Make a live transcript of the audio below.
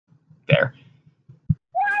there.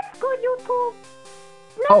 That's good, YouTube.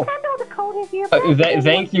 Oh. Nintendo the code is here.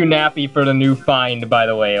 Thank you, Nappy, for the new find, by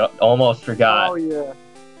the way. Almost forgot. Oh, yeah.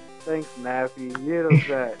 Thanks, Nappy. You know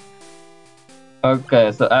that.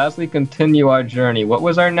 Okay, so as we continue our journey, what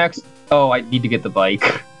was our next... Oh, I need to get the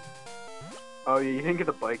bike. Oh, yeah, you didn't get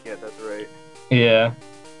the bike yet, that's right. Yeah.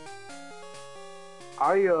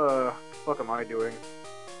 Fuck am I doing?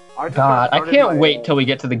 God, I can't wait till we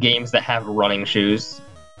get to the games that have running shoes.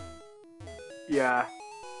 Yeah.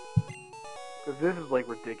 Because this is, like,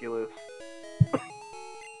 ridiculous.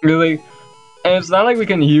 Really? And it's not like we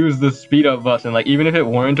can use the speed up button. Like, even if it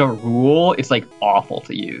weren't a rule, it's, like, awful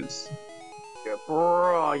to use. Yeah,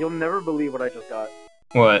 bro, you'll never believe what I just got.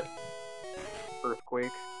 What?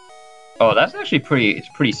 Earthquake. Oh, that's actually pretty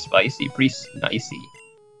spicy, pretty nicey.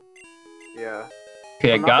 Yeah.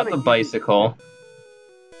 Okay, I got the bicycle.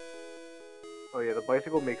 Oh yeah, the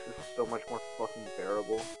bicycle makes this so much more fucking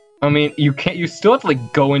bearable. I mean, you still have to,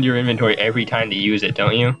 like, go into your inventory every time to use it,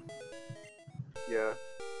 don't you? Yeah.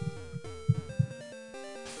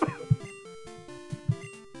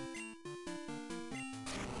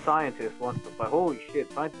 Scientist wants to fly. Holy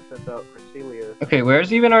shit, scientist sent out Cresselia. Okay,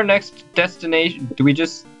 where's even our next destination? Do we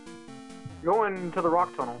just... Going to the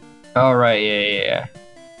rock tunnel. Oh, right, yeah.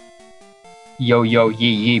 Yo, yo,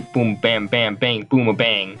 yee, yee, boom, bam, bam, bang, boom, a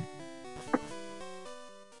bang.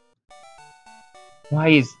 Why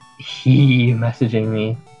is he messaging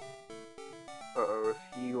me? Uh-oh, is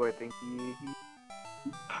he who I think he...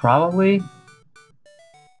 Probably?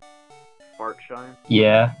 Fart shine?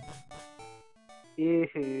 Yeah. Ew,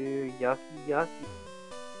 yucky, yucky.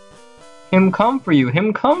 Him come for you,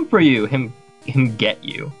 him come for you, him get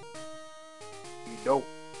you. You don't.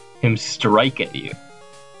 Him strike at you.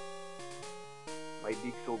 My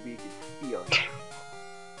dick so big it's here.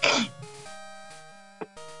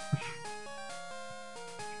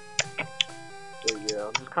 So yeah,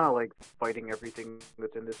 I'm just kind of like fighting everything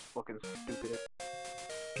that's in this fucking stupid...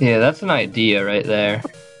 Yeah, that's an idea right there.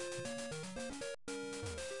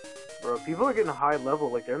 Bro, people are getting high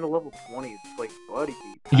level, like they're in the level 20s. It's like, buddy.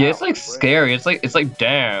 Yeah, it's like bro. scary. It's like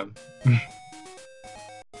damn.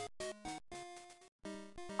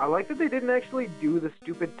 I like that they didn't actually do the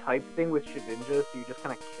stupid type thing with Shedinja, so you just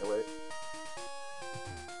kind of kill it.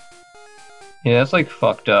 Yeah, that's like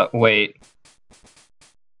fucked up. Wait.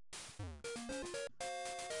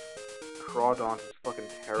 Crawdon is fucking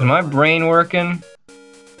terrible. Is my brain working?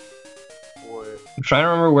 What? I'm trying to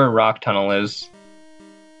remember where Rock Tunnel is.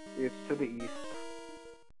 It's to the east.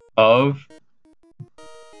 Of?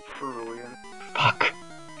 Cerulean. Fuck.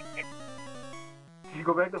 Did you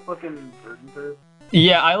go back to fucking Verdant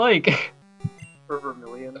Yeah, I like... or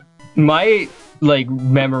Vermilion? My, like,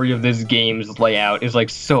 memory of this game's layout is,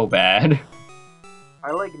 like, so bad.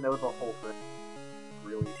 I, like, know the whole thing.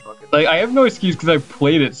 Really fucking... Like, I have no excuse because I've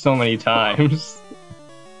played it so many times.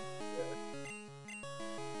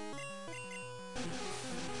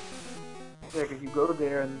 Yeah, because you go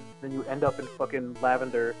there and then you end up in fucking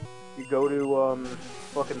Lavender. You go to,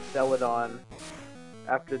 fucking Celadon.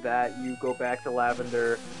 After that, you go back to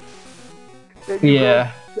Lavender. Then you go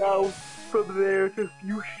south from there to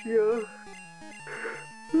Fuchsia.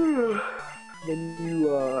 Then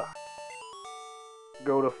you,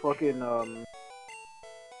 go to fucking,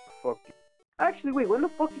 fuck. Actually, wait, when the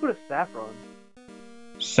fuck do you go to Saffron?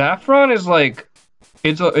 Saffron is, like...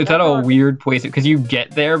 It's at a weird place, because you get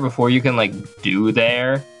there before you can, like, do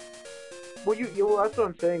there. Well, well, that's what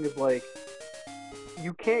I'm saying, is, like,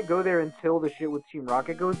 you can't go there until the shit with Team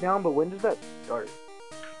Rocket goes down, but when does that start?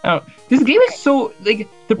 Oh, this game is so, like,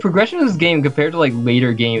 the progression of this game compared to, like,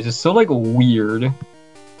 later games is so, like, weird.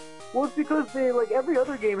 Well, it's because they, like, every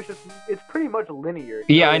other game is just, it's pretty much linear.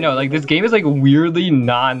 Yeah, I know, like, this game is, like, weirdly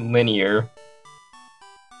non-linear.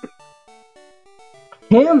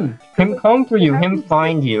 Him come for you, him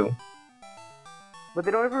find you. But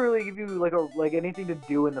they don't ever really give you like anything to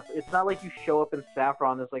do in the. It's not like you show up in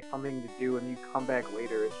Saffron. There's like something to do, and you come back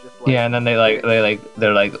later. It's just like yeah, and then they're like,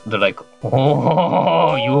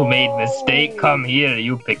 oh, you made mistake. Come here.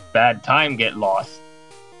 You picked bad time. Get lost.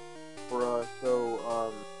 Bruh. So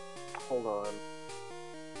hold on.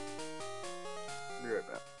 Be right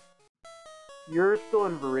back. You're still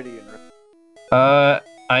in Viridian, right?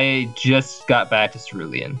 I just got back to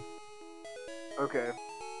Cerulean. Okay.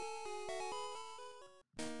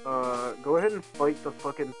 Go ahead and fight the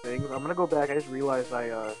fucking things. I'm gonna go back. I just realized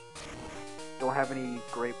I, don't have any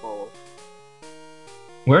Great Balls.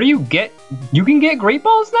 Where do you get... You can get Great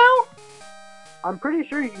Balls now? I'm pretty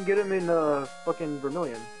sure you can get them in, fucking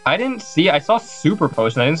Vermilion. I didn't see... I saw Super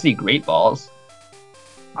Potion. I didn't see Great Balls.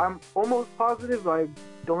 I'm almost positive, but I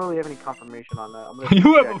don't really have any confirmation on that. I'm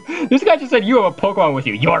gonna check. This guy just said you have a Pokemon with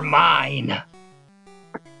you. You're mine. Yeah.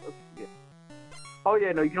 Oh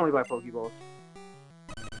yeah, no, you can only buy Pokeballs.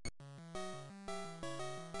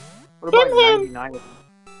 What about 99 of them?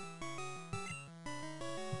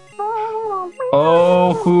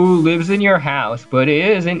 Oh, who lives in your house, but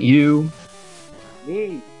it isn't you?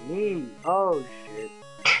 Me. Oh shit.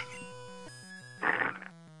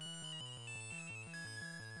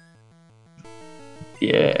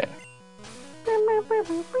 Yeah.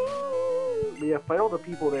 But yeah, fight all the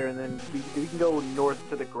people there, and then we can go north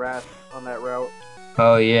to the grass on that route.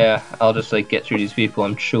 Oh yeah, I'll just like get through these people.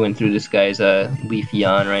 I'm chewing through this guy's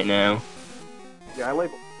Leafeon right now. Yeah, I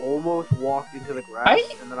like almost walked into the grass,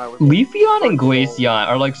 and then I was like, Leafeon and Glaceon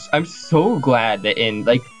are like, I'm so glad that in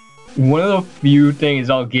like one of the few things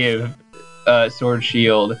I'll give Sword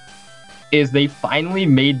Shield is they finally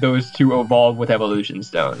made those two evolve with evolution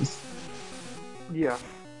stones. Yeah.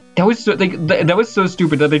 That was so that was so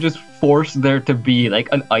stupid that they just forced there to be like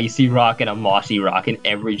an icy rock and a mossy rock in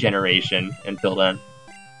every generation until then.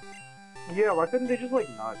 Yeah, why couldn't they just like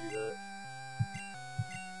not do that?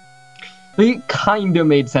 It kind of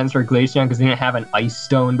made sense for Glaceon because they didn't have an ice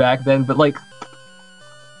stone back then, but like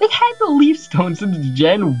they had the leaf stone since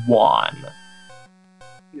Gen 1.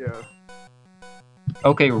 Yeah.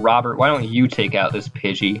 Okay, Robert, why don't you take out this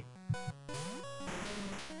Pidgey?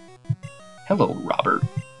 Hello, Robert.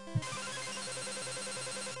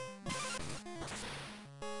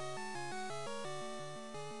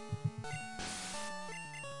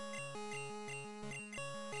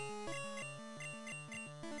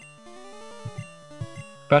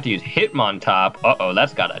 About to use Hitmontop. Uh-oh,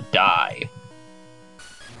 that's gotta die.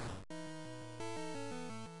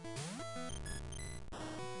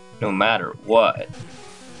 No matter what.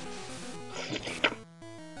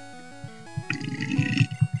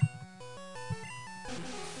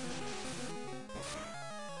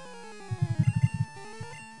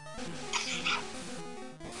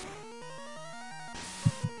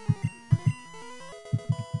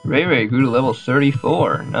 Ray grew to level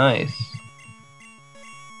 34. Nice.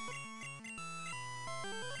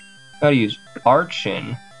 Gotta use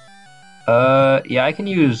Archin. Yeah, I can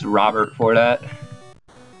use Robert for that.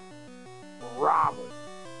 Robert.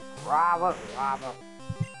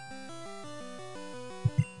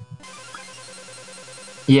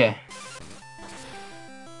 Yeah.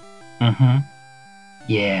 Mm-hmm.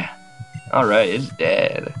 Yeah. Alright, it's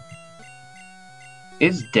dead.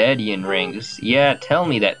 It's dead, Yin Rings. Yeah, tell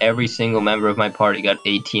me that every single member of my party got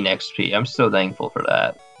 18 XP. I'm so thankful for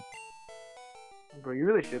that. Bro, you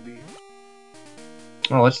really should be.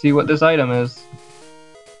 Well, let's see what this item is.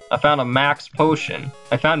 I found a Max potion.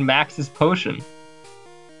 I found Max's potion.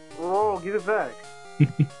 Oh, give it back.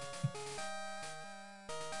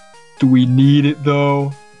 Do we need it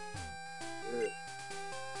though? Yeah.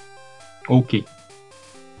 Okay.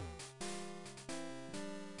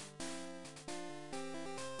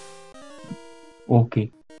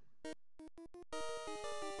 Okay.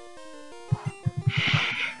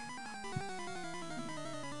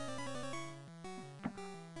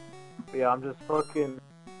 Yeah, I'm just fucking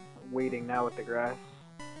waiting now with the grass.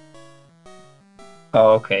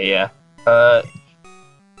 Oh, okay, yeah.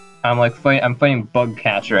 I'm fighting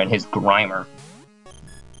Bugcatcher and his Grimer.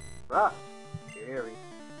 Ah, scary.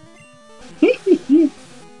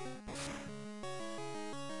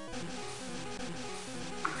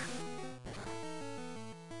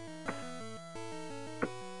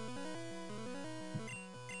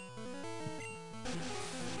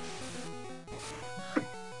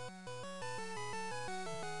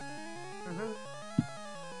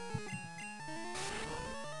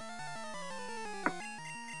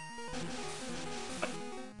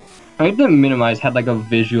 I think the minimize had like a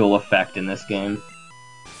visual effect in this game.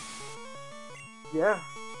 Yeah,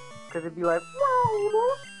 because it'd be like,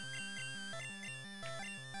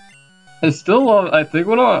 I still love. I think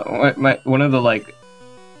one of the like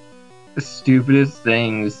stupidest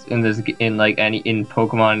things in in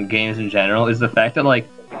Pokemon games in general is the fact that like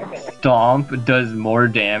Stomp does more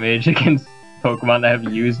damage against Pokemon that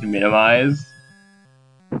have used minimize.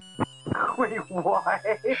 wait, why?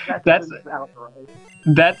 That That's doesn't sound right.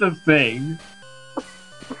 That's a thing.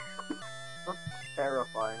 That's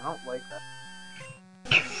terrifying. I don't like that.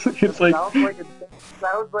 It's like sounds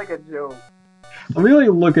like a joke. let me like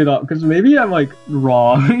look it up because maybe I'm like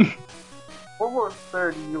wrong. Almost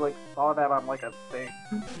 30, you like saw that on like a thing.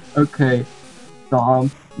 Okay,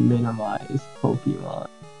 Stomp minimize Pokemon.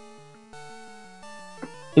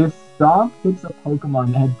 If Stomp hits a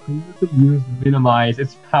Pokemon that had previously used minimize,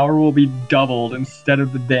 its power will be doubled instead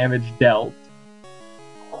of the damage dealt.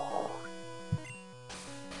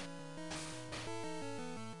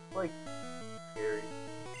 like scary.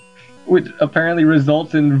 Which apparently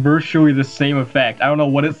results in virtually the same effect. I don't know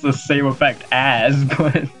what it's the same effect as,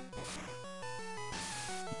 but...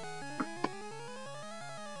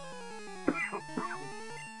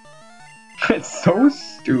 It's so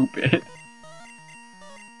stupid.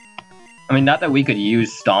 I mean, not that we could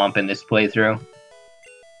use Stomp in this playthrough.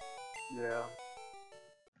 Yeah.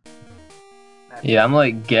 Yeah, I'm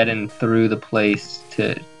like getting through the place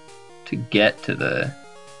to get to the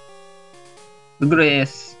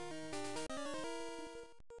grace.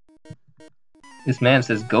 This man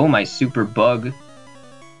says, "Go, my super bug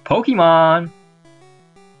Pokemon."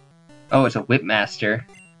 Oh, it's a Whipmaster.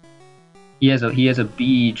 He has a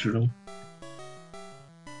Beedrill.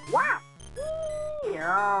 Wow.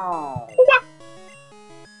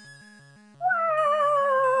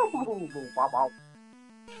 Wow.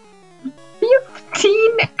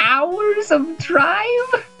 15 hours of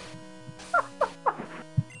drive?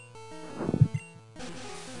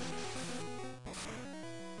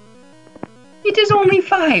 It is only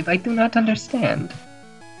 5. I do not understand.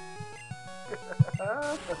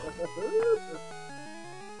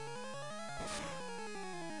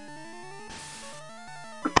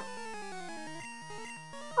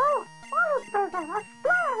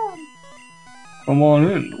 Come on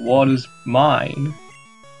in. The water's mine.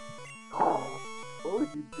 What would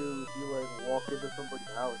you do if you like walk into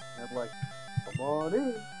somebody's house and they're like, "Come on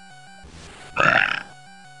in"?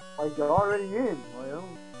 Like you're already in, like, oh.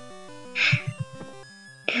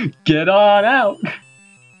 Get on out.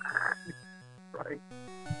 Right.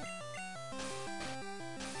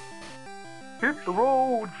 Hit the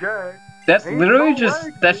road, Jack. That's Ain't literally no just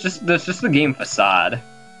way. that's just the game facade.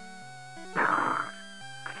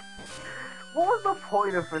 What was the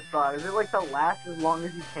point of facade? Is it like to last as long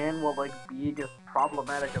as you can while like being as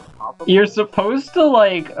problematic as possible? You're supposed to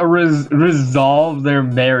like resolve their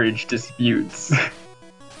marriage disputes.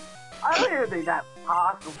 I don't even think that's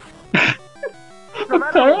possible. No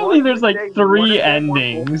matter Apparently what there's you like say, what 3 if they want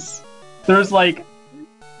endings.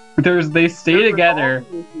 They stay They're together,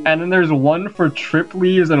 resolving issues. and then there's one for Trip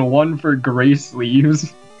Leaves and one for Grace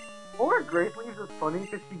Leaves. Or Grace Leaves is funny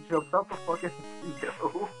because she jumps out the fucking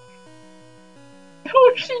window.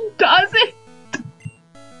 Oh, she doesn't.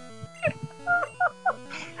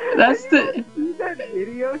 That's the. See that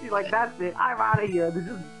video? She's like, "That's it, I'm out of here." And then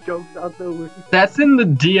just jumps out the window. That's in the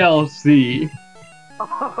DLC.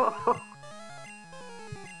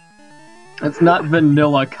 That's not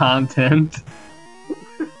vanilla content.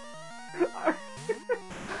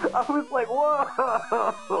 I was like, whoa!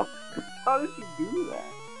 How did she do that?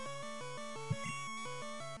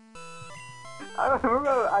 I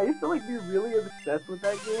remember I used to like be really obsessed with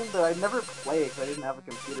that game, but I'd never play it because I didn't have a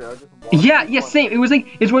computer. I was just watching Yeah, same. It was like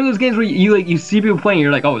it's one of those games where you see people playing,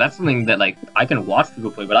 you're like, oh, that's something that like I can watch people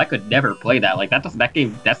play, but I could never play that. Like that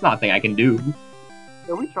game, that's not a thing I can do.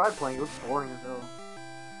 Yeah, we tried playing. It was boring as hell.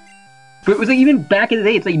 But it was like even back in the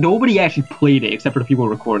day, it's like nobody actually played it except for the people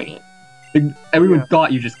recording it. Like, everyone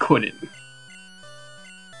thought you just couldn't.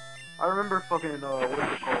 I remember fucking what's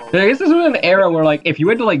it called? I guess this was an era where like if you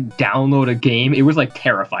had to like download a game, it was like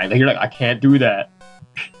terrifying. Like you're like, I can't do that.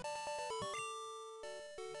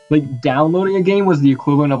 Like downloading a game was the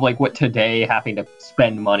equivalent of like what today having to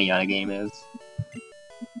spend money on a game is.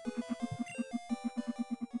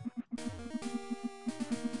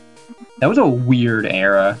 That was a weird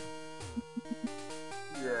era.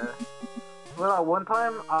 Yeah. Well, one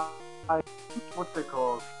time I what's it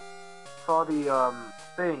called? Saw the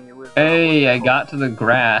thing. It was. Hey, I got to the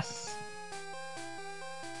grass.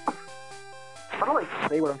 I don't like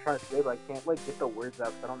say what I'm trying to say, but I can't like get the words out.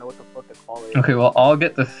 'Cause I don't know what the fuck to call it. Okay, well I'll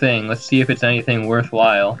get the thing. Let's see if it's anything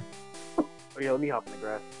worthwhile. Oh yeah, let me hop in the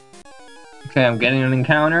grass. Okay, I'm getting an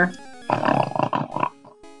encounter.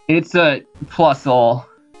 It's a Plusle.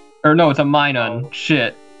 Or no, it's a Minun. Oh.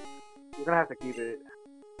 Shit. You're gonna have to keep it.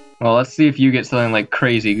 Well, let's see if you get something like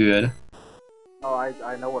crazy good. Oh,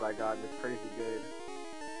 I know what I got. It's crazy good.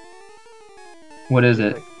 What is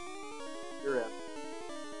it? Like, you're in.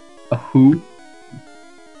 A who?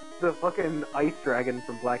 The fucking ice dragon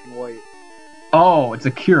from Black and White. Oh, it's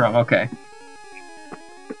a Kyurem, okay.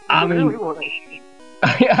 I mean, Literally what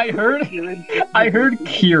I heard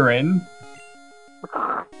Kieran.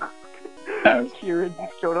 Kieran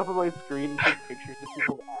just showed up on my screen and took pictures of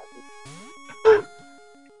people's asses.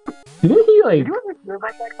 Didn't he like? Did you ever hear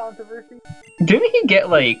about that controversy? Didn't he get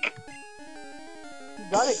like? He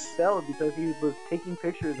got expelled because he was taking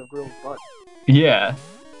pictures of girls' butts. Yeah.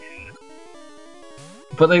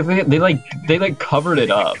 But they covered it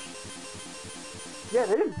up. Yeah,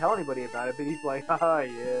 they didn't tell anybody about it, but he's like, haha,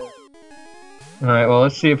 yeah. All right. Well,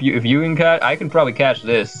 let's see if you can catch. I can probably catch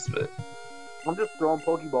this. But... I'm just throwing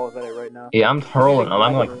Pokeballs at it right now. Yeah, I'm hurling them.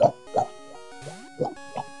 I'm like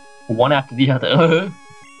one after the other.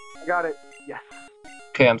 I got it. Yes.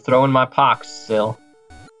 Okay, I'm throwing my pox still.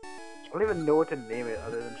 I don't even know what to name it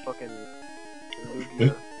other than fucking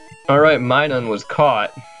Lugia. Alright, Minun was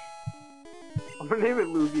caught. I'm gonna name it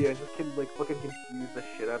Lugia and just like fucking confuse the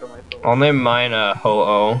shit out of myself. I'll name mine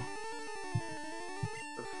Ho-Oh.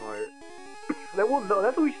 That's smart. No,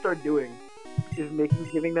 that's what we start doing. Is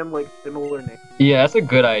giving them like similar names. Yeah, that's a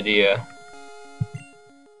good idea.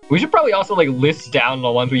 We should probably also like list down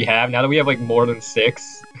the ones we have now that we have like more than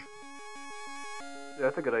 6. Yeah,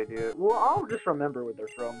 that's a good idea. Well, I'll just remember where they're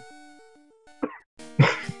from.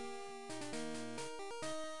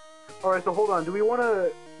 Alright, so hold on. Do we want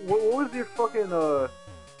to... What was your fucking, what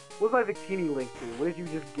was my Victini link to? What did you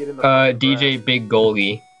just get in the... DJ graph? Big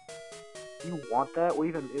Golgi. You want that? What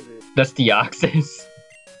even is it? That's Deoxys.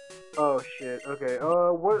 Oh, shit. Okay.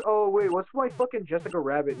 What... Oh, wait. What's my fucking Jessica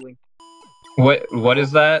Rabbit link? What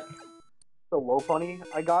is that? The Lopunny?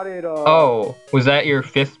 I got it, Oh, was that your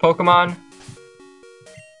 5th Pokemon?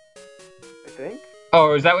 I think?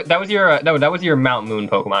 Oh, is that was your no, that was your Mount Moon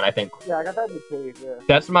Pokemon, I think. Yeah, I got that in the cave, yeah.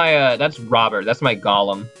 That's my that's Robert. That's my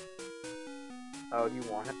Golem. Oh, do you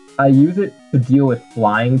want it? I use it to deal with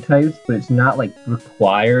flying types, but it's not like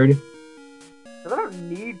required. Cause I don't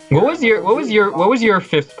need. What was your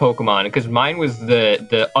 5th Pokemon? Because mine was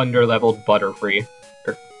the underleveled Butterfree.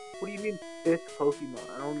 What do you mean 5th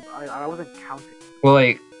Pokemon? I wasn't counting. Well,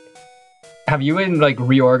 like, have you been like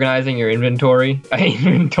reorganizing your inventory?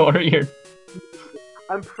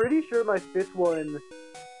 I'm pretty sure my 5th one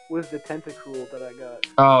was the Tentacruel that I got.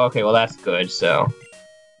 Oh, okay. Well, that's good. So.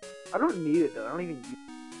 I don't need it though. I don't even use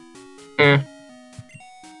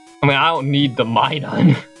I mean, I don't need the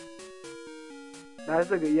Minun.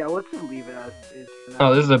 That's a good. Yeah, let's just leave it as is.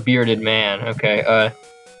 Oh, this is a bearded man. Okay.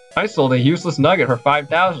 I sold a useless nugget for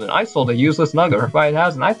 5,000. I sold a useless nugget for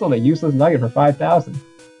 5,000. I sold a useless nugget for 5,000. Let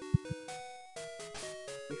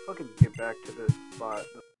me fucking get back to this spot.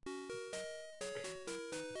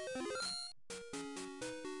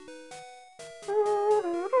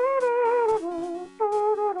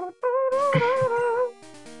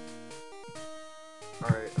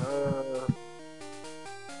 Alright,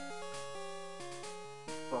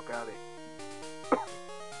 fuck out of here.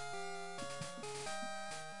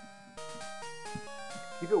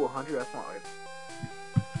 Keep it 100, that's not right.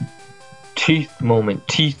 Teeth moment,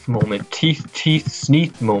 teeth moment, teeth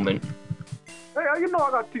sneeze moment. Hey, how you know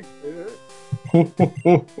I got teeth?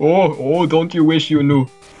 Oh, don't you wish you knew?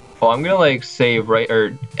 Oh, I'm gonna like save right,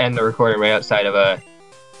 or end the recording right outside of a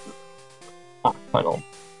tunnel.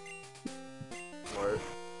 Smart.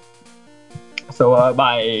 So,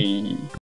 bye.